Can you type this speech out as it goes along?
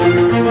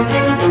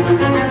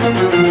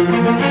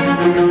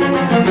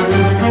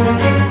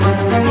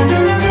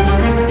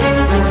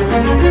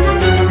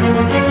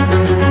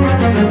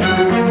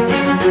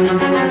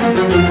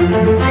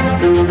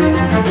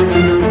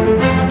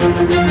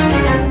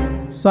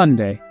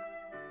Sunday,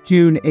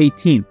 June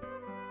 18th,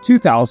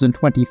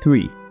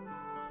 2023,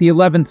 the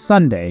 11th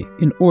Sunday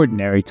in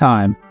Ordinary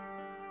Time.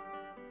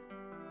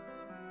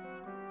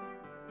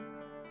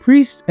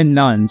 Priests and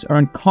nuns are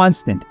in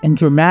constant and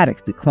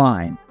dramatic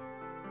decline.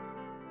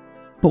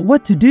 But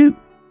what to do?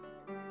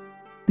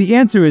 The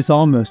answer is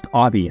almost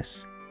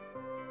obvious.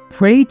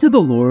 Pray to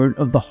the Lord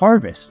of the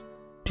harvest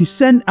to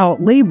send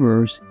out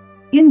laborers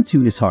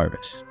into his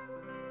harvest.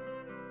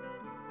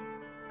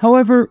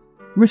 However,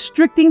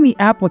 restricting the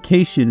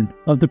application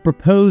of the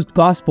proposed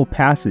gospel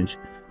passage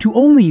to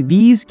only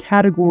these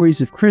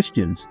categories of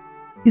Christians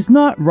is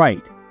not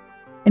right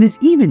and is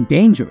even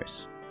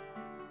dangerous.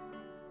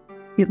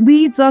 It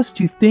leads us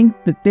to think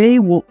that they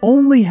will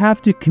only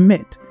have to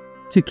commit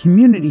to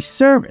community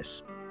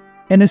service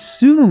and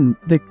assume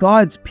that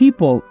God's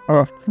people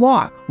are a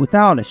flock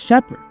without a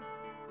shepherd,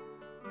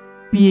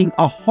 being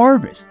a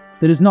harvest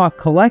that is not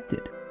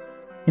collected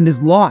and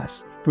is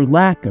lost for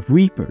lack of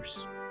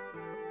reapers.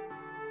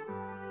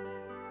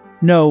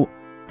 No,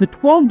 the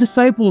 12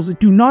 disciples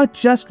do not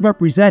just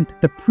represent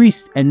the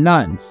priests and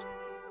nuns,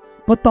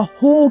 but the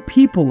whole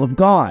people of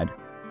God.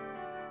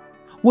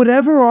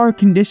 Whatever our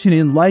condition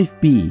in life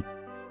be,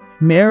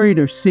 married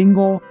or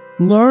single,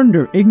 learned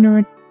or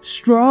ignorant,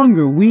 strong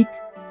or weak,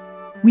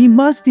 we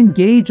must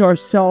engage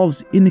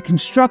ourselves in the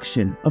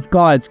construction of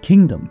God's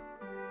kingdom.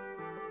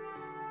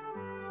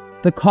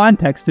 The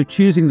context of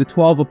choosing the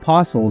 12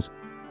 apostles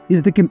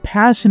is the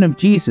compassion of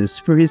Jesus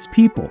for his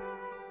people,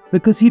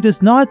 because he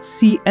does not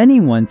see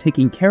anyone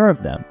taking care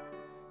of them,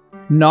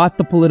 not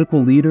the political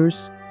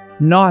leaders,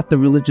 not the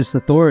religious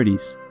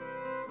authorities.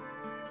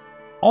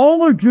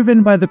 All are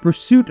driven by the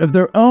pursuit of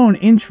their own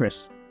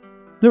interests,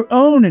 their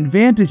own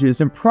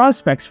advantages and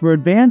prospects for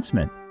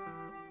advancement.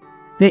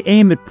 They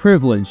aim at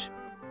privilege.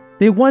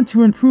 They want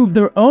to improve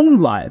their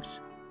own lives,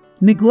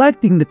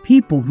 neglecting the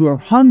people who are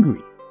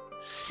hungry,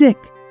 sick,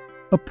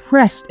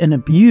 oppressed, and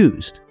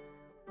abused.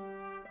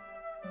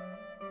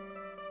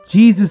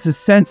 Jesus is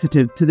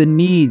sensitive to the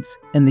needs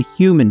and the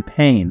human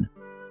pain.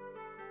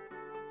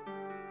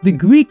 The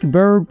Greek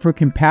verb for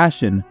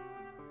compassion,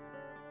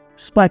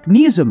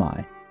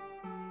 splachnizomai,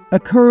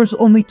 occurs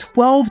only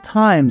 12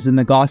 times in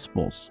the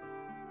Gospels.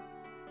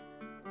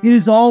 It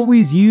is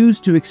always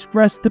used to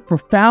express the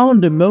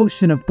profound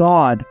emotion of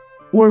God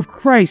or of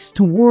Christ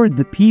toward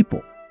the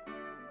people.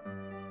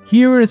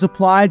 Here it is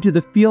applied to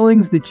the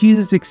feelings that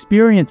Jesus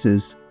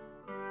experiences.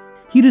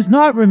 He does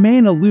not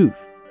remain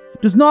aloof,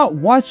 does not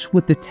watch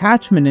with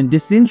detachment and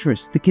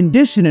disinterest the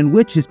condition in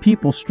which his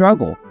people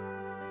struggle.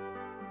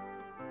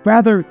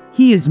 Rather,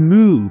 he is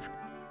moved.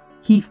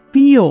 He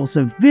feels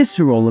a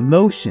visceral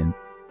emotion.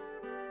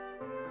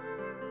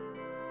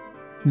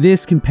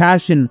 This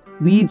compassion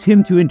leads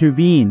him to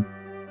intervene.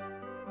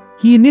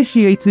 He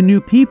initiates a new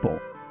people,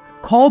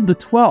 called the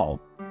 12,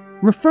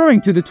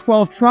 referring to the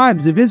 12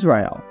 tribes of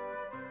Israel.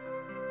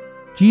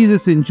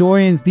 Jesus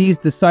enjoins these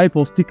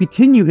disciples to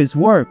continue his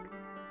work.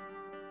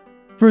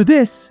 For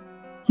this,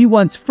 he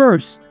wants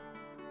first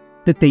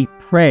that they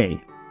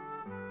pray,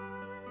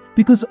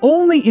 because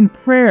only in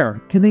prayer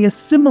can they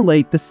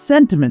assimilate the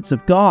sentiments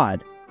of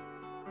God.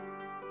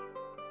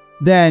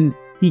 Then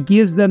he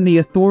gives them the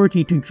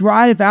authority to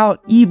drive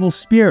out evil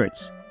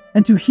spirits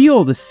and to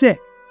heal the sick.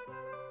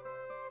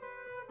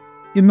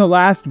 In the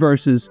last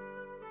verses,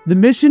 the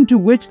mission to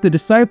which the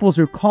disciples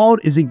are called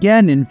is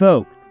again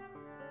invoked.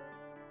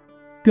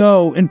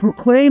 Go and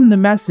proclaim the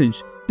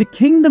message, the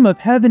kingdom of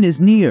heaven is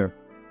near.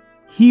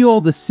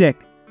 Heal the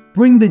sick,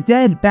 bring the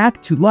dead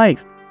back to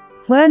life,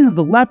 cleanse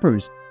the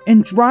lepers,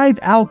 and drive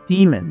out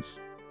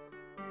demons.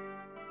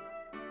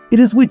 It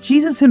is what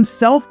Jesus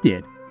himself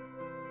did.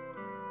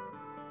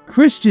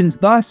 Christians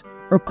thus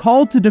are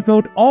called to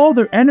devote all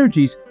their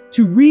energies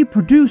to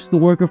reproduce the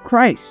work of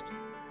Christ,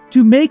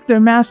 to make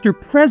their Master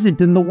present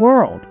in the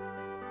world.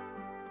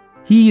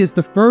 He is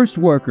the first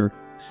worker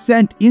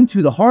sent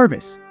into the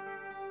harvest.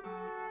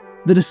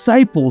 The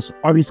disciples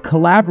are his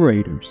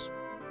collaborators.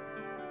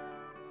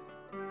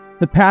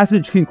 The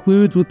passage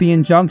concludes with the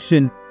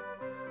injunction,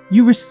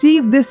 "You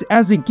received this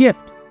as a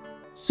gift,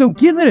 so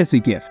give it as a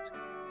gift."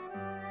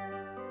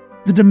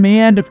 The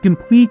demand of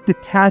complete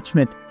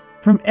detachment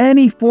from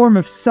any form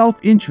of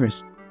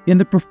self-interest in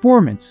the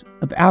performance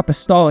of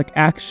apostolic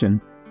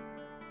action.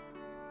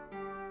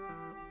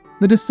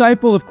 The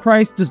disciple of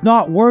Christ does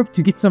not work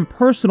to get some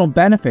personal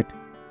benefit,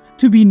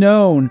 to be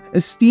known,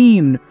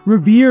 esteemed,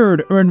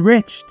 revered, or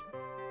enriched.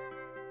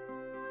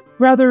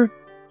 Rather,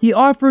 he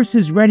offers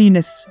his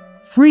readiness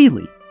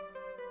freely,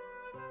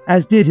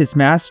 as did his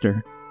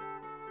Master.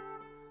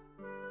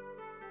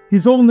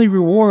 His only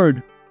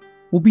reward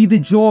will be the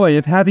joy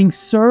of having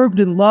served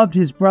and loved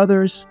his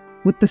brothers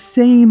with the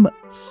same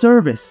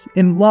service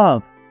and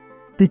love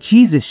that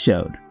Jesus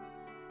showed.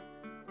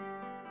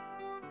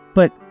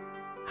 But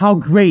how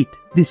great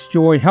this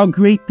joy, how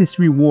great this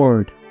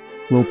reward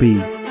will be.